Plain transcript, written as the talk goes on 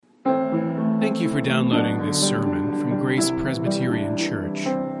Thank you for downloading this sermon from Grace Presbyterian Church.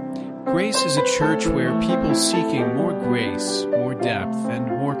 Grace is a church where people seeking more grace, more depth, and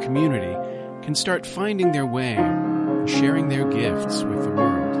more community can start finding their way and sharing their gifts with the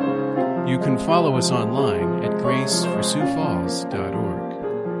world. You can follow us online at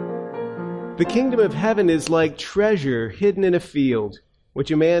graceforsiouxfalls.org. The kingdom of heaven is like treasure hidden in a field,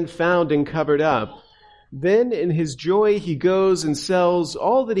 which a man found and covered up. Then in his joy he goes and sells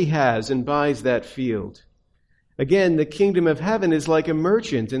all that he has and buys that field. Again, the kingdom of heaven is like a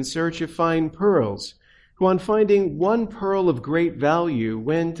merchant in search of fine pearls, who on finding one pearl of great value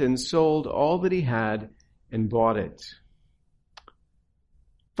went and sold all that he had and bought it.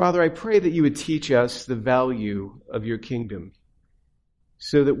 Father, I pray that you would teach us the value of your kingdom,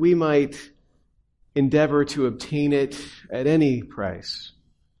 so that we might endeavor to obtain it at any price.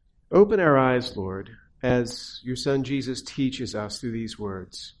 Open our eyes, Lord, as your Son Jesus teaches us through these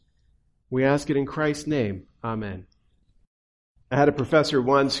words. We ask it in Christ's name. Amen. I had a professor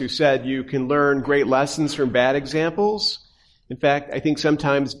once who said you can learn great lessons from bad examples. In fact, I think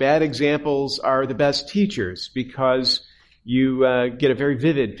sometimes bad examples are the best teachers because you get a very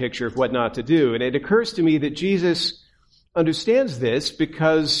vivid picture of what not to do. And it occurs to me that Jesus understands this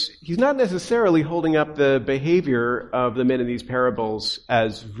because he's not necessarily holding up the behavior of the men in these parables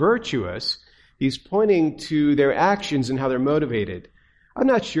as virtuous. He's pointing to their actions and how they're motivated. I'm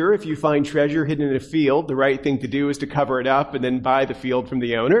not sure if you find treasure hidden in a field, the right thing to do is to cover it up and then buy the field from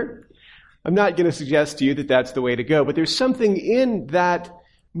the owner. I'm not going to suggest to you that that's the way to go, but there's something in that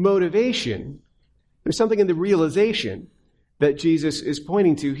motivation. There's something in the realization that Jesus is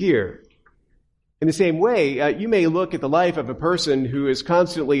pointing to here. In the same way, you may look at the life of a person who is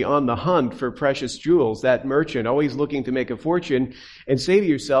constantly on the hunt for precious jewels, that merchant always looking to make a fortune, and say to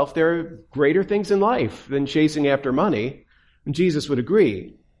yourself, there are greater things in life than chasing after money. And Jesus would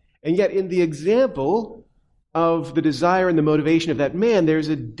agree. And yet in the example of the desire and the motivation of that man, there's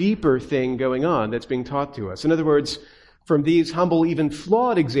a deeper thing going on that's being taught to us. In other words, from these humble, even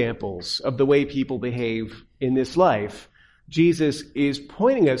flawed examples of the way people behave in this life, Jesus is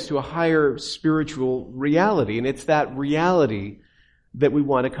pointing us to a higher spiritual reality, and it's that reality that we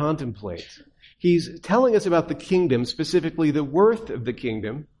want to contemplate. He's telling us about the kingdom, specifically the worth of the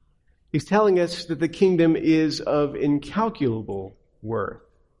kingdom. He's telling us that the kingdom is of incalculable worth,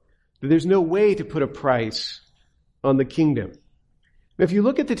 that there's no way to put a price on the kingdom. Now, if you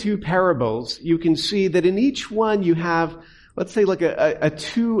look at the two parables, you can see that in each one you have, let's say, like a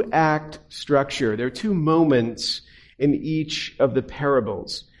two-act structure. There are two moments in each of the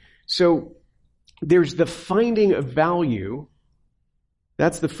parables. So there's the finding of value.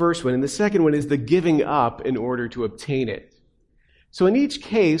 That's the first one. And the second one is the giving up in order to obtain it. So in each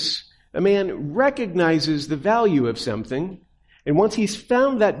case, a man recognizes the value of something, and once he's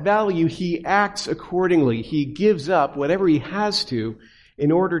found that value, he acts accordingly. He gives up whatever he has to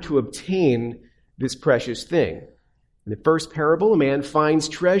in order to obtain this precious thing. In the first parable, a man finds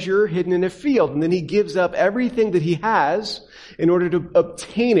treasure hidden in a field, and then he gives up everything that he has in order to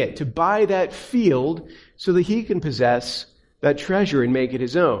obtain it, to buy that field so that he can possess that treasure and make it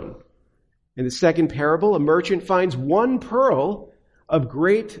his own. In the second parable, a merchant finds one pearl of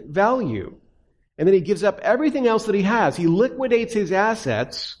great value, and then he gives up everything else that he has. He liquidates his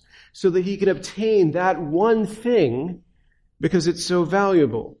assets so that he can obtain that one thing because it's so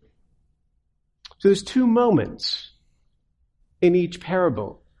valuable. So there's two moments in each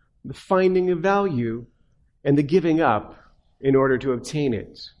parable, the finding of value and the giving up in order to obtain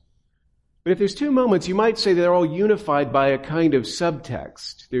it. But if there's two moments, you might say they're all unified by a kind of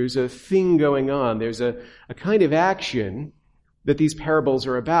subtext. There's a thing going on. There's a kind of action that these parables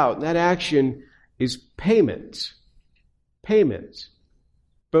are about. And that action is payment. Payment.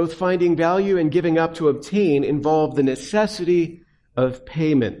 Both finding value and giving up to obtain involve the necessity of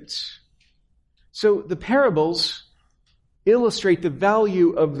payment. So the parables illustrate the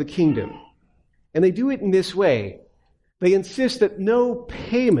value of the kingdom. And they do it in this way. They insist that no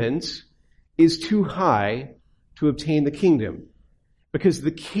payment is too high to obtain the kingdom, because the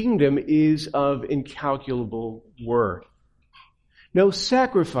kingdom is of incalculable worth. No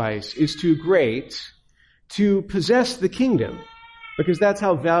sacrifice is too great to possess the kingdom, because that's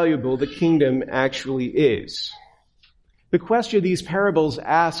how valuable the kingdom actually is. The question these parables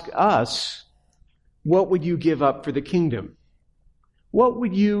ask us: what would you give up for the kingdom? What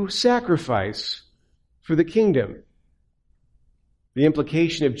would you sacrifice for the kingdom? The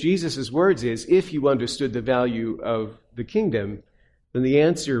implication of Jesus' words is, if you understood the value of the kingdom, then the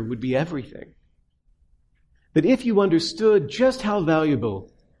answer would be everything. That if you understood just how valuable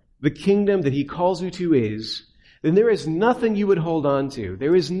the kingdom that he calls you to is, then there is nothing you would hold on to.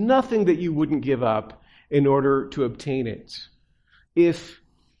 There is nothing that you wouldn't give up in order to obtain it. If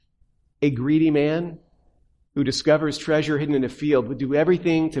a greedy man who discovers treasure hidden in a field would do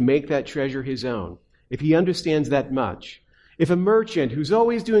everything to make that treasure his own, if he understands that much, if a merchant who's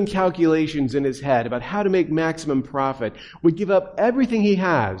always doing calculations in his head about how to make maximum profit would give up everything he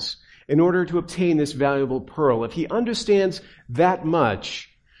has in order to obtain this valuable pearl, if he understands that much,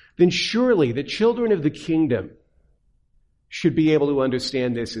 then surely the children of the kingdom should be able to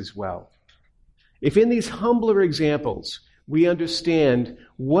understand this as well. If in these humbler examples we understand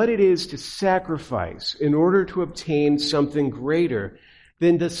what it is to sacrifice in order to obtain something greater,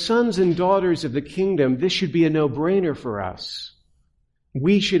 then the sons and daughters of the kingdom, this should be a no-brainer for us.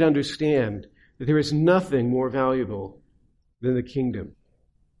 We should understand that there is nothing more valuable than the kingdom.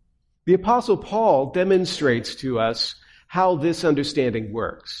 The Apostle Paul demonstrates to us how this understanding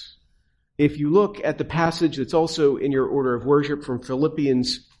works. If you look at the passage that's also in your order of worship from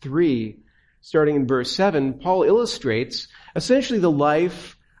Philippians 3, starting in verse 7, Paul illustrates essentially the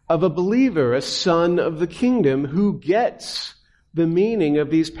life of a believer, a son of the kingdom who gets the meaning of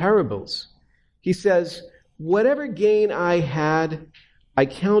these parables. He says, "Whatever gain I had, I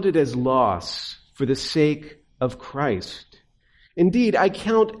counted as loss for the sake of Christ. Indeed, I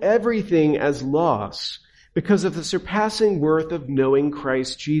count everything as loss because of the surpassing worth of knowing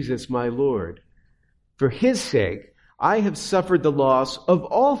Christ Jesus my Lord. For his sake, I have suffered the loss of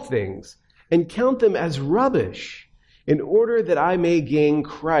all things and count them as rubbish in order that I may gain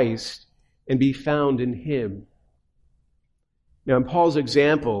Christ and be found in him." Now, in Paul's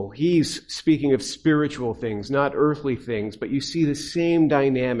example, he's speaking of spiritual things, not earthly things, but you see the same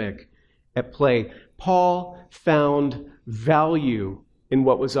dynamic at play. Paul found value in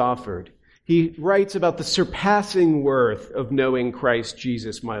what was offered. He writes about the surpassing worth of knowing Christ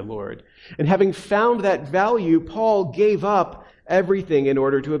Jesus, my Lord. And having found that value, Paul gave up everything in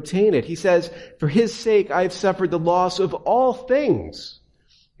order to obtain it. He says, "For his sake I have suffered the loss of all things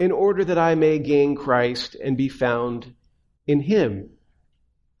in order that I may gain Christ and be found in him."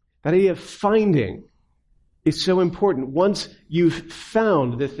 That idea of finding is so important. Once you've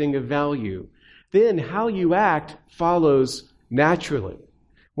found the thing of value, then how you act follows naturally.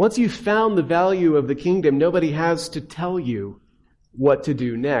 Once you've found the value of the kingdom, nobody has to tell you what to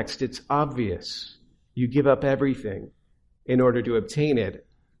do next. It's obvious. You give up everything in order to obtain it.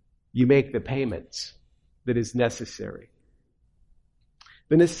 You make the payments that is necessary.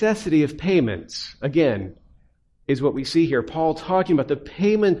 The necessity of payments, again, is what we see here. Paul talking about the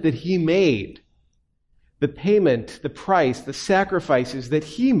payment that he made. The payment, the price, the sacrifices that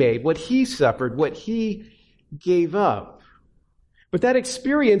he made, what he suffered, what he gave up. But that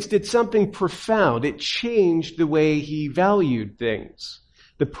experience did something profound. It changed the way he valued things.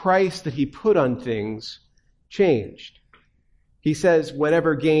 The price that he put on things changed. He says,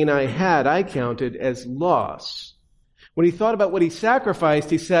 "Whatever gain I had, I counted as loss." When he thought about what he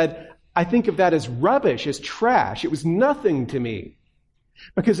sacrificed, he said, "I think of that as rubbish, as trash. It was nothing to me."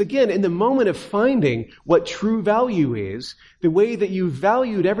 Because again, in the moment of finding what true value is, the way that you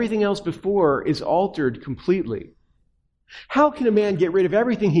valued everything else before is altered completely. How can a man get rid of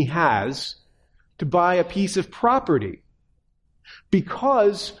everything he has to buy a piece of property?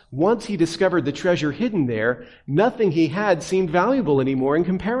 Because once he discovered the treasure hidden there, nothing he had seemed valuable anymore in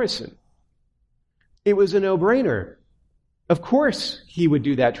comparison. It was a no-brainer. Of course he would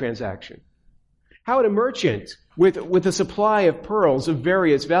do that transaction. How would a merchant with a supply of pearls of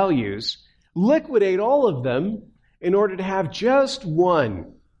various values liquidate all of them in order to have just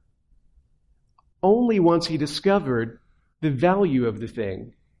one? Only once he discovered the value of the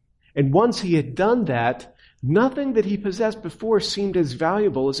thing. And once he had done that, nothing that he possessed before seemed as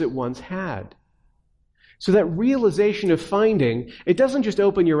valuable as it once had. So that realization of finding, it doesn't just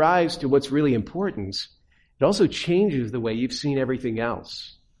open your eyes to what's really important. It also changes the way you've seen everything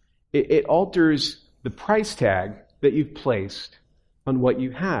else. It alters the price tag that you've placed on what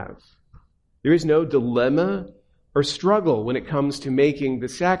you have. There is no dilemma or struggle when it comes to making the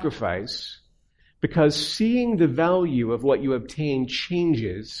sacrifice, because seeing the value of what you obtain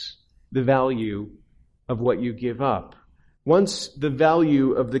changes the value of what you give up. Once the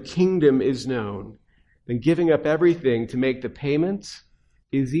value of the kingdom is known, then giving up everything to make the payments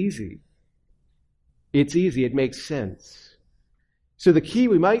is easy. It's easy. It makes sense. So the key,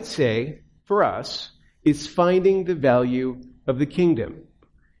 we might say, for us, is finding the value of the kingdom.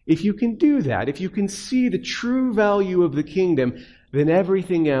 If you can do that, if you can see the true value of the kingdom, then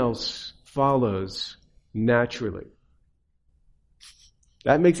everything else follows naturally.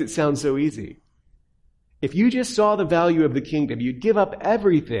 That makes it sound so easy. If you just saw the value of the kingdom, you'd give up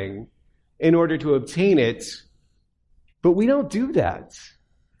everything in order to obtain it, But we don't do that.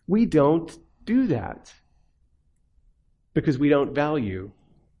 We don't do that because we don't value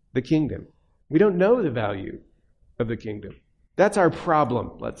the kingdom. We don't know the value of the kingdom. That's our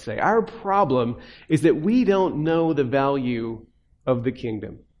problem, let's say. Our problem is that we don't know the value of the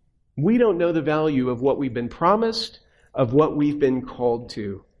kingdom. We don't know the value of what we've been promised, of what we've been called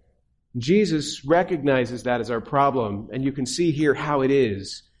to. Jesus recognizes that as our problem, and you can see here how it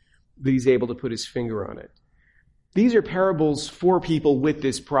is that he's able to put his finger on it. These are parables for people with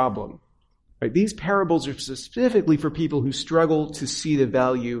this problem. Right? These parables are specifically for people who struggle to see the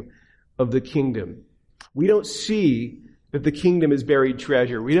value of the kingdom. We don't see that the kingdom is buried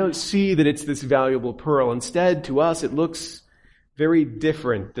treasure. We don't see that it's this valuable pearl. Instead, to us, it looks very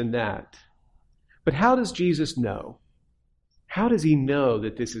different than that. But how does Jesus know? How does he know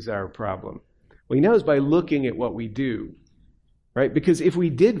that this is our problem? Well, he knows by looking at what we do. Right? Because if we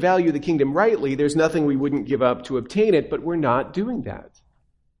did value the kingdom rightly, there's nothing we wouldn't give up to obtain it, but we're not doing that.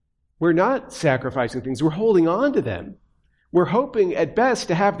 We're not sacrificing things. We're holding on to them. We're hoping at best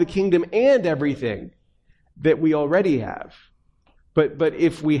to have the kingdom and everything that we already have. But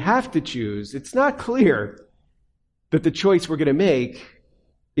if we have to choose, it's not clear that the choice we're going to make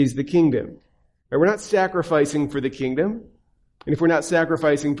is the kingdom. Right? We're not sacrificing for the kingdom. And if we're not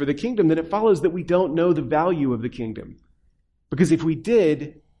sacrificing for the kingdom, then it follows that we don't know the value of the kingdom. Because if we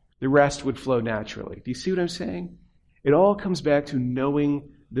did, the rest would flow naturally. Do you see what I'm saying? It all comes back to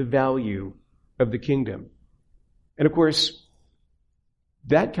knowing the value of the kingdom. And of course,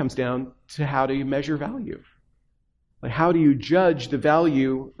 that comes down to how do you measure value? Like, how do you judge the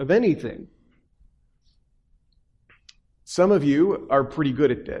value of anything? Some of you are pretty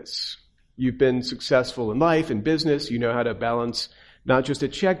good at this. You've been successful in life and business. You know how to balance not just a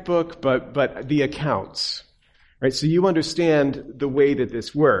checkbook, but the accounts. Right? So you understand the way that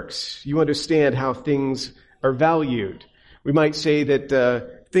this works. You understand how things are valued. We might say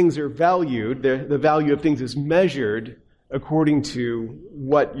that things are valued, the value of things is measured according to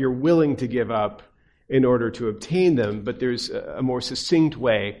what you're willing to give up in order to obtain them, but there's a more succinct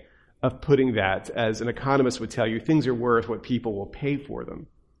way of putting that. As an economist would tell you, things are worth what people will pay for them.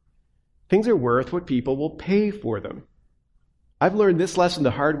 Things are worth what people will pay for them. I've learned this lesson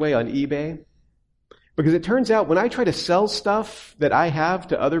the hard way on eBay. Because it turns out when I try to sell stuff that I have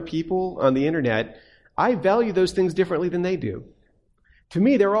to other people on the internet, I value those things differently than they do. To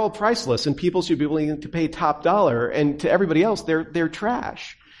me, they're all priceless and people should be willing to pay top dollar, and to everybody else, they're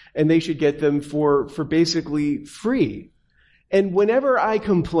trash. And they should get them for basically free. And whenever I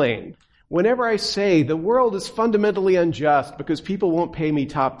complain, whenever I say the world is fundamentally unjust because people won't pay me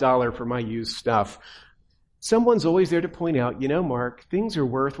top dollar for my used stuff, someone's always there to point out, Mark, things are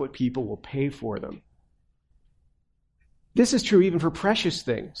worth what people will pay for them. This is true even for precious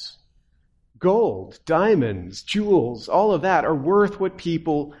things. Gold, diamonds, jewels, all of that are worth what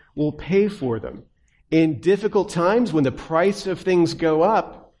people will pay for them. In difficult times, when the price of things go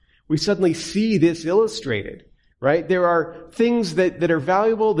up, we suddenly see this illustrated, right? There are things that are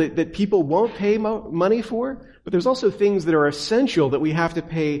valuable that people won't pay money for, but there's also things that are essential that we have to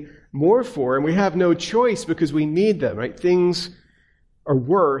pay more for, and we have no choice because we need them, right? Things are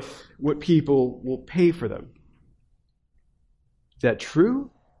worth what people will pay for them. Is that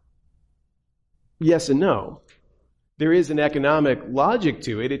true? Yes and no. There is an economic logic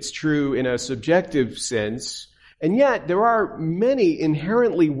to it. It's true in a subjective sense. And yet, there are many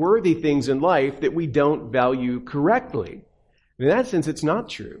inherently worthy things in life that we don't value correctly. In that sense, it's not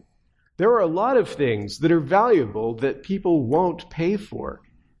true. There are a lot of things that are valuable that people won't pay for.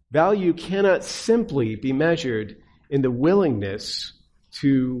 Value cannot simply be measured in the willingness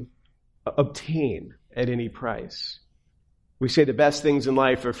to obtain at any price. We say the best things in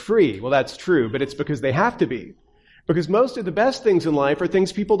life are free. Well, that's true, but it's because they have to be. Because most of the best things in life are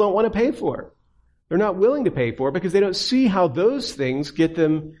things people don't want to pay for. They're not willing to pay for because they don't see how those things get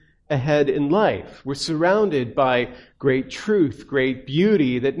them ahead in life. We're surrounded by great truth, great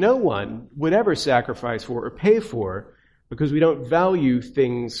beauty that no one would ever sacrifice for or pay for because we don't value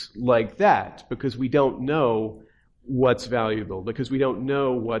things like that, because we don't know what's valuable, because we don't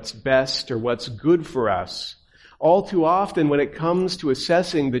know what's best or what's good for us. All too often, when it comes to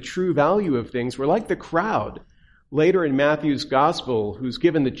assessing the true value of things, we're like the crowd later in Matthew's gospel who's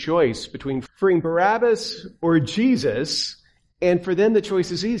given the choice between freeing Barabbas or Jesus, and for them the choice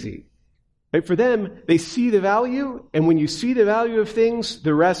is easy. Right? For them, they see the value, and when you see the value of things,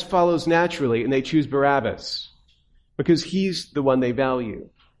 the rest follows naturally, and they choose Barabbas because he's the one they value.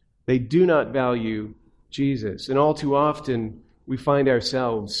 They do not value Jesus, and all too often we find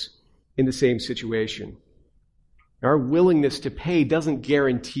ourselves in the same situation. Our willingness to pay doesn't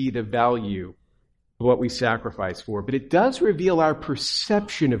guarantee the value of what we sacrifice for, but it does reveal our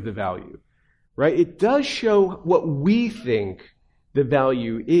perception of the value, right? It does show what we think the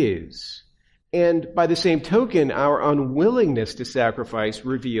value is. And by the same token, our unwillingness to sacrifice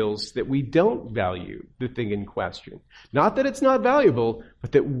reveals that we don't value the thing in question. Not that it's not valuable,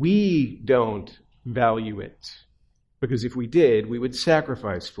 but that we don't value it. Because if we did, we would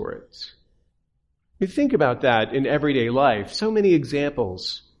sacrifice for it. You think about that in everyday life. So many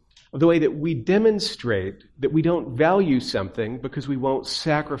examples of the way that we demonstrate that we don't value something because we won't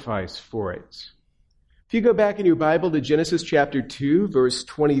sacrifice for it. If you go back in your Bible to Genesis chapter 2, verse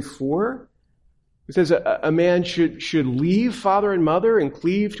 24, it says a man should leave father and mother and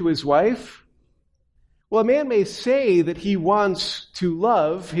cleave to his wife. Well, a man may say that he wants to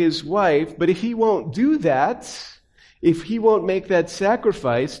love his wife, but if he won't do that, if he won't make that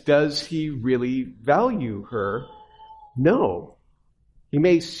sacrifice, does he really value her? No. He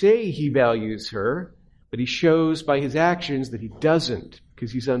may say he values her, but he shows by his actions that he doesn't,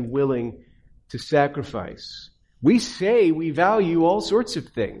 because he's unwilling to sacrifice. We say we value all sorts of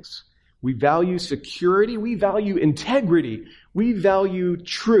things. We value security, we value integrity, we value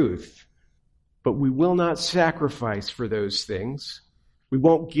truth, but we will not sacrifice for those things. We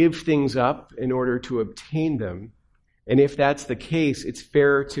won't give things up in order to obtain them. And if that's the case, it's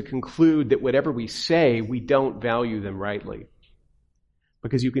fair to conclude that whatever we say, we don't value them rightly.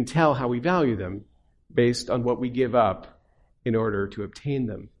 Because you can tell how we value them based on what we give up in order to obtain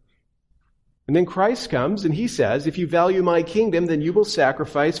them. And then Christ comes and he says, if you value my kingdom, then you will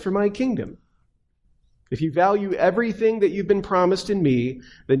sacrifice for my kingdom. If you value everything that you've been promised in me,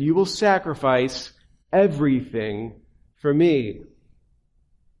 then you will sacrifice everything for me.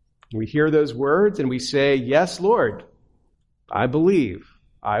 We hear those words and we say, yes, Lord, I believe,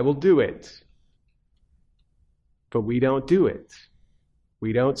 I will do it. But we don't do it.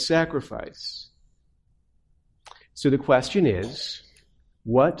 We don't sacrifice. So the question is,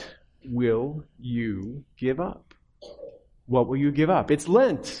 what will you give up? What will you give up? It's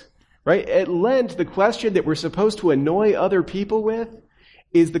Lent, right? At Lent, the question that we're supposed to annoy other people with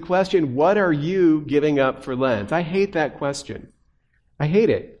is the question, what are you giving up for Lent? I hate that question. I hate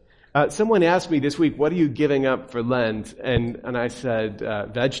it. Someone asked me this week, what are you giving up for Lent? And I said,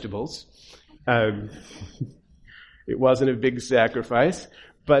 vegetables. It wasn't a big sacrifice,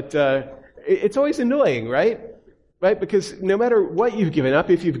 but it's always annoying, right? Right? Because no matter what you've given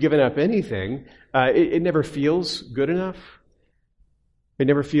up, if you've given up anything, it never feels good enough. It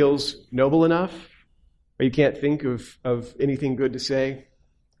never feels noble enough. Or you can't think of anything good to say.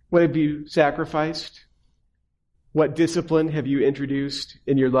 What have you sacrificed? What discipline have you introduced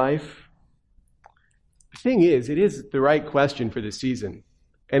in your life? The thing is, it is the right question for the season.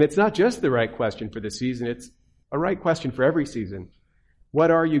 And it's not just the right question for the season, it's a right question for every season.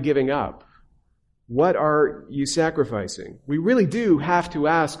 What are you giving up? What are you sacrificing? We really do have to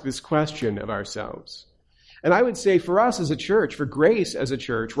ask this question of ourselves. And I would say for us as a church, for Grace as a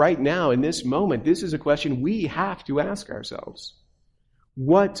church, right now in this moment, this is a question we have to ask ourselves.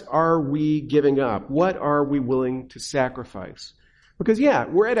 What are we giving up? What are we willing to sacrifice? Because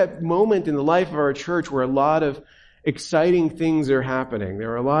we're at a moment in the life of our church where a lot of exciting things are happening.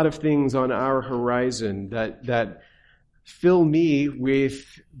 There are a lot of things on our horizon that fill me with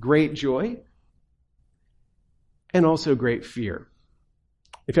great joy and also great fear.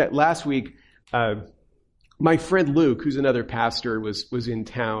 In fact, last week, my friend Luke, who's another pastor, was in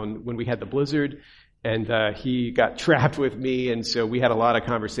town when we had the blizzard, and he got trapped with me, and so we had a lot of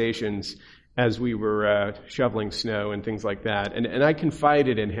conversations as we were shoveling snow and things like that. And I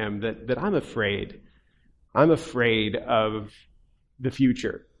confided in him that I'm afraid. I'm afraid of the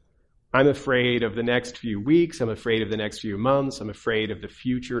future. I'm afraid of the next few weeks. I'm afraid of the next few months. I'm afraid of the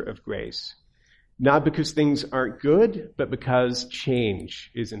future of Grace. Not because things aren't good, but because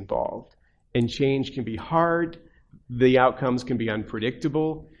change is involved. And change can be hard. The outcomes can be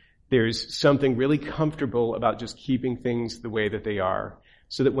unpredictable. There's something really comfortable about just keeping things the way that they are.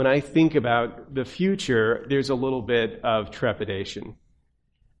 So that when I think about the future, there's a little bit of trepidation.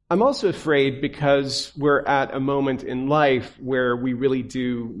 I'm also afraid because we're at a moment in life where we really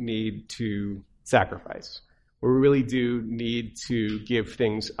do need to sacrifice. Where we really do need to give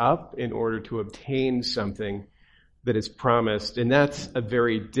things up in order to obtain something that is promised. And that's a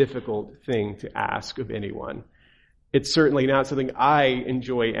very difficult thing to ask of anyone. It's certainly not something I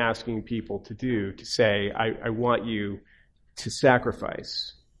enjoy asking people to do, to say, I want you to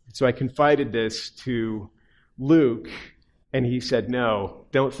sacrifice. So I confided this to Luke, and he said, no,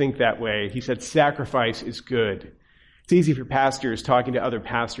 don't think that way. He said, sacrifice is good. It's easy for pastors talking to other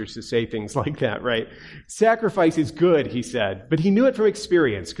pastors to say things like that, right? Sacrifice is good, he said, but he knew it from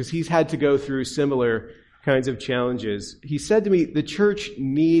experience because he's had to go through similar kinds of challenges. He said to me, the church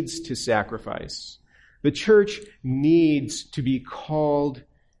needs to sacrifice. The church needs to be called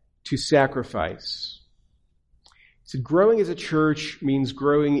to sacrifice. So growing as a church means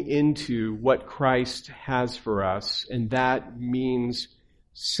growing into what Christ has for us, and that means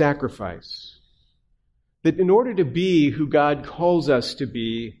sacrifice. That in order to be who God calls us to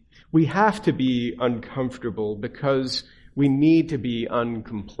be, we have to be uncomfortable because we need to be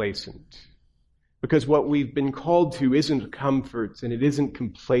uncomplacent. Because what we've been called to isn't comfort and it isn't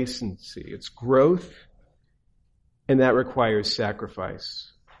complacency. It's growth, and that requires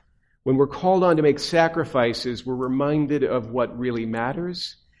sacrifice. When we're called on to make sacrifices, we're reminded of what really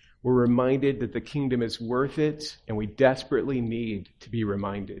matters. We're reminded that the kingdom is worth it, and we desperately need to be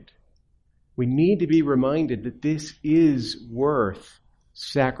reminded. We need to be reminded that this is worth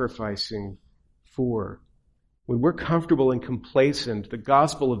sacrificing for. When we're comfortable and complacent, the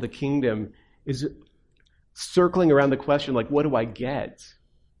gospel of the kingdom is circling around the question, like, what do I get?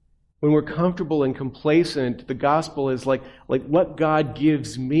 When we're comfortable and complacent, the gospel is like what God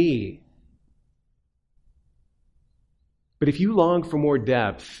gives me. But if you long for more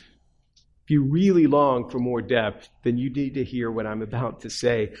depth, if you really long for more depth, then you need to hear what I'm about to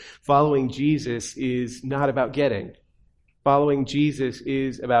say. Following Jesus is not about getting. Following Jesus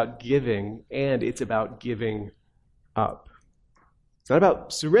is about giving, and it's about giving up. It's not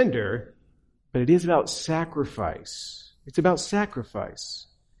about surrender, but it is about sacrifice. It's about sacrifice.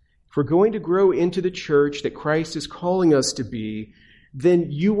 If we're going to grow into the church that Christ is calling us to be,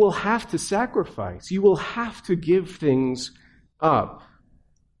 then you will have to sacrifice. You will have to give things up.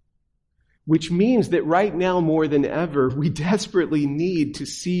 Which means that right now more than ever, we desperately need to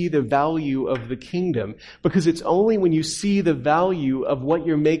see the value of the kingdom. Because it's only when you see the value of what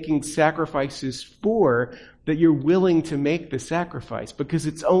you're making sacrifices for that you're willing to make the sacrifice. Because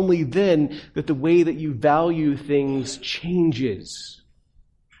it's only then that the way that you value things changes.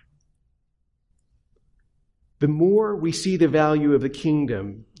 The more we see the value of the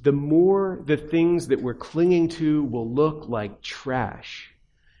kingdom, the more the things that we're clinging to will look like trash,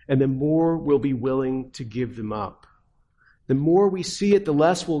 and the more we'll be willing to give them up. The more we see it, the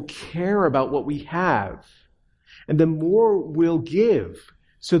less we'll care about what we have, and the more we'll give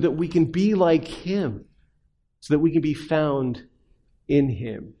so that we can be like Him, so that we can be found in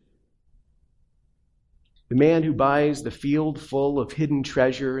Him. The man who buys the field full of hidden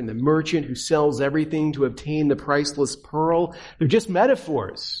treasure and the merchant who sells everything to obtain the priceless pearl, they're just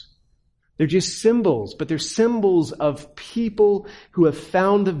metaphors. They're just symbols, but they're symbols of people who have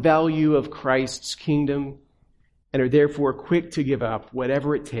found the value of Christ's kingdom and are therefore quick to give up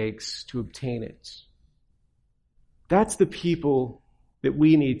whatever it takes to obtain it. That's the people that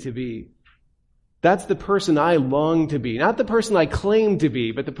we need to be. That's the person I long to be. Not the person I claim to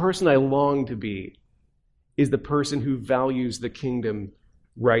be, but the person I long to be. Is the person who values the kingdom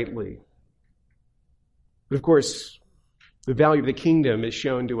rightly. But of course, the value of the kingdom is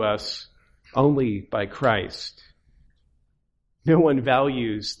shown to us only by Christ. No one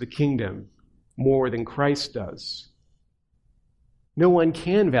values the kingdom more than Christ does. No one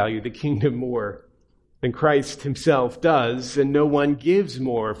can value the kingdom more than Christ himself does, and no one gives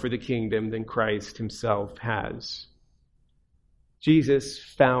more for the kingdom than Christ himself has. Jesus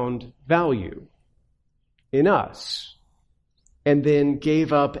found value in us, and then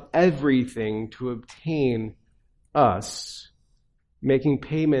gave up everything to obtain us, making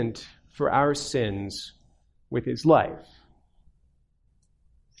payment for our sins with his life.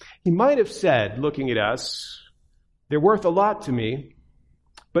 He might have said, looking at us, they're worth a lot to me,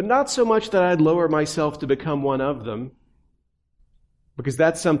 but not so much that I'd lower myself to become one of them, because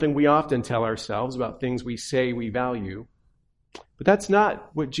that's something we often tell ourselves about things we say we value. But that's not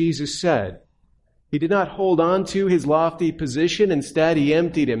what Jesus said. He did not hold on to his lofty position. Instead, he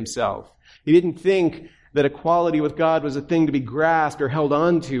emptied himself. He didn't think that equality with God was a thing to be grasped or held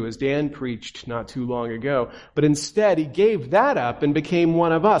on to, as Dan preached not too long ago. But instead, he gave that up and became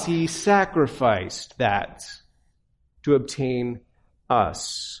one of us. He sacrificed that to obtain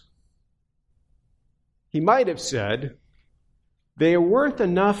us. He might have said, they are worth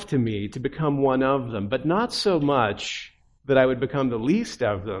enough to me to become one of them, but not so much that I would become the least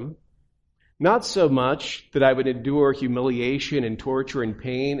of them. Not so much that I would endure humiliation and torture and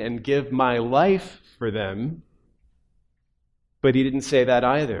pain and give my life for them. But he didn't say that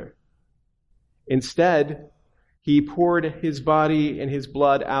either. Instead, he poured his body and his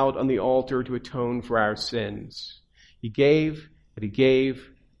blood out on the altar to atone for our sins. He gave, and he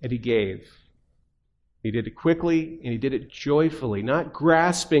gave, and he gave. He did it quickly, and he did it joyfully, not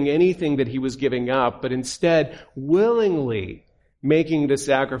grasping anything that he was giving up, but instead willingly making the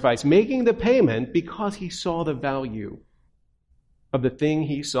sacrifice, making the payment because he saw the value of the thing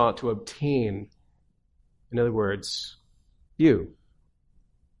he sought to obtain. In other words, you.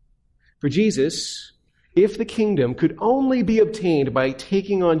 For Jesus, if the kingdom could only be obtained by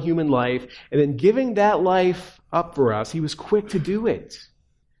taking on human life and then giving that life up for us, he was quick to do it.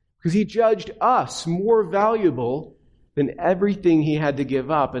 Because he judged us more valuable than everything he had to give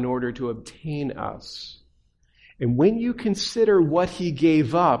up in order to obtain us. And when you consider what he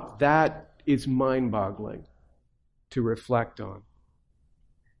gave up, that is mind-boggling to reflect on.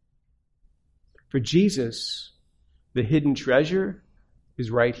 For Jesus, the hidden treasure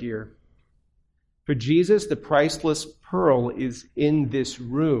is right here. For Jesus, the priceless pearl is in this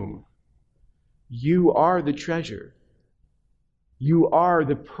room. You are the treasure. You are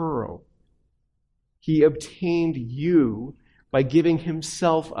the pearl. He obtained you by giving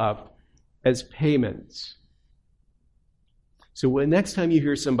himself up as payment. So when next time you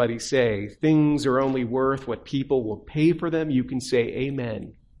hear somebody say, things are only worth what people will pay for them, you can say,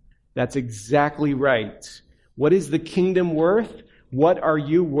 amen. That's exactly right. What is the kingdom worth? What are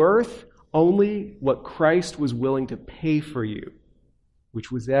you worth? Only what Christ was willing to pay for you,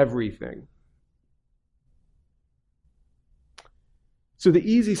 which was everything. So the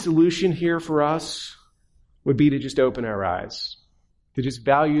easy solution here for us would be to just open our eyes, to just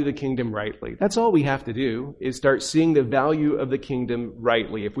value the kingdom rightly. That's all we have to do, is start seeing the value of the kingdom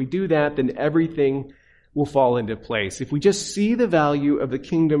rightly. If we do that, then everything will fall into place. If we just see the value of the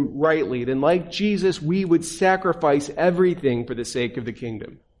kingdom rightly, then like Jesus, we would sacrifice everything for the sake of the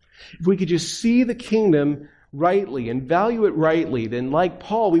kingdom. If we could just see the kingdom rightly and value it rightly, then like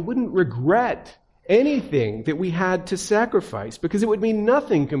Paul, we wouldn't regret anything that we had to sacrifice, because it would mean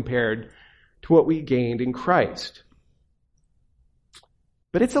nothing compared to what we gained in Christ.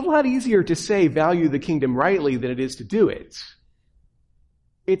 But it's a lot easier to say value the kingdom rightly than it is to do it.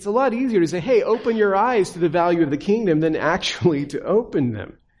 It's a lot easier to say, hey, open your eyes to the value of the kingdom than actually to open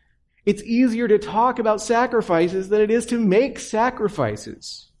them. It's easier to talk about sacrifices than it is to make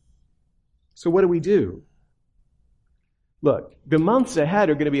sacrifices. So what do? Look, the months ahead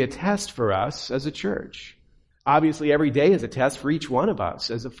are going to be a test for us as a church. Obviously, every day is a test for each one of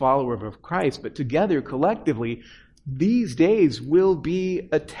us as a follower of Christ, but together, collectively, these days will be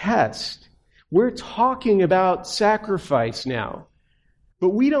a test. We're talking about sacrifice now, but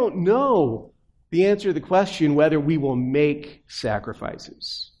we don't know the answer to the question whether we will make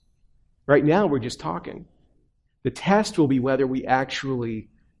sacrifices. Right now, we're just talking. The test will be whether we actually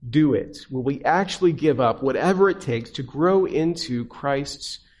do it. Will we actually give up whatever it takes to grow into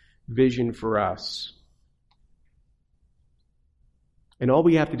Christ's vision for us? And all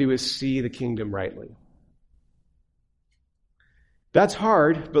we have to do is see the kingdom rightly. That's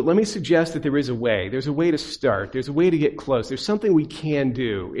hard, but let me suggest that there is a way. There's a way to start. There's a way to get close. There's something we can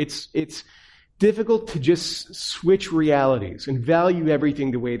do. It's difficult to just switch realities and value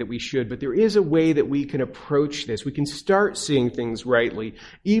everything the way that we should, but there is a way that we can approach this. We can start seeing things rightly,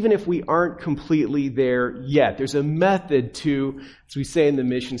 even if we aren't completely there yet. There's a method to, as we say in the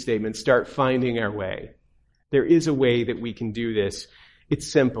mission statement, start finding our way. There is a way that we can do this.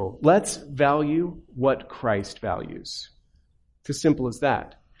 It's simple. Let's value what Christ values. It's as simple as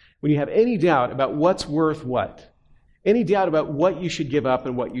that. When you have any doubt about what's worth what, any doubt about what you should give up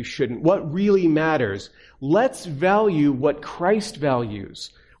and what you shouldn't, what really matters, let's value what Christ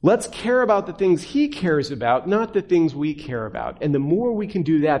values. Let's care about the things he cares about, not the things we care about. And the more we can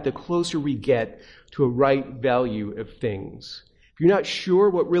do that, the closer we get to a right value of things. If you're not sure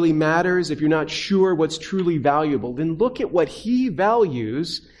what really matters, if you're not sure what's truly valuable, then look at what he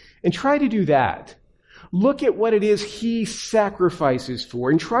values and try to do that. Look at what it is he sacrifices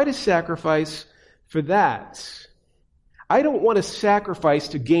for and try to sacrifice for that. I don't want to sacrifice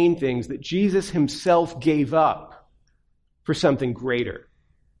to gain things that Jesus himself gave up for something greater.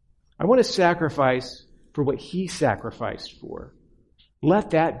 I want to sacrifice for what he sacrificed for.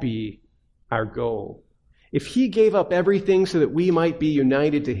 Let that be our goal. If he gave up everything so that we might be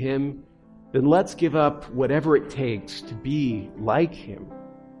united to him, then let's give up whatever it takes to be like him.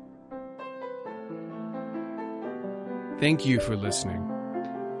 Thank you for listening.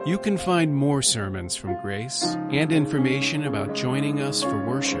 You can find more sermons from Grace and information about joining us for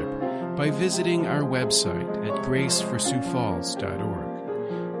worship by visiting our website at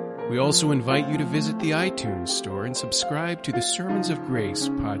graceforsiouxfalls.org. We also invite you to visit the iTunes store and subscribe to the Sermons of Grace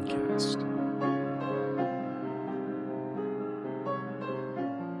podcast.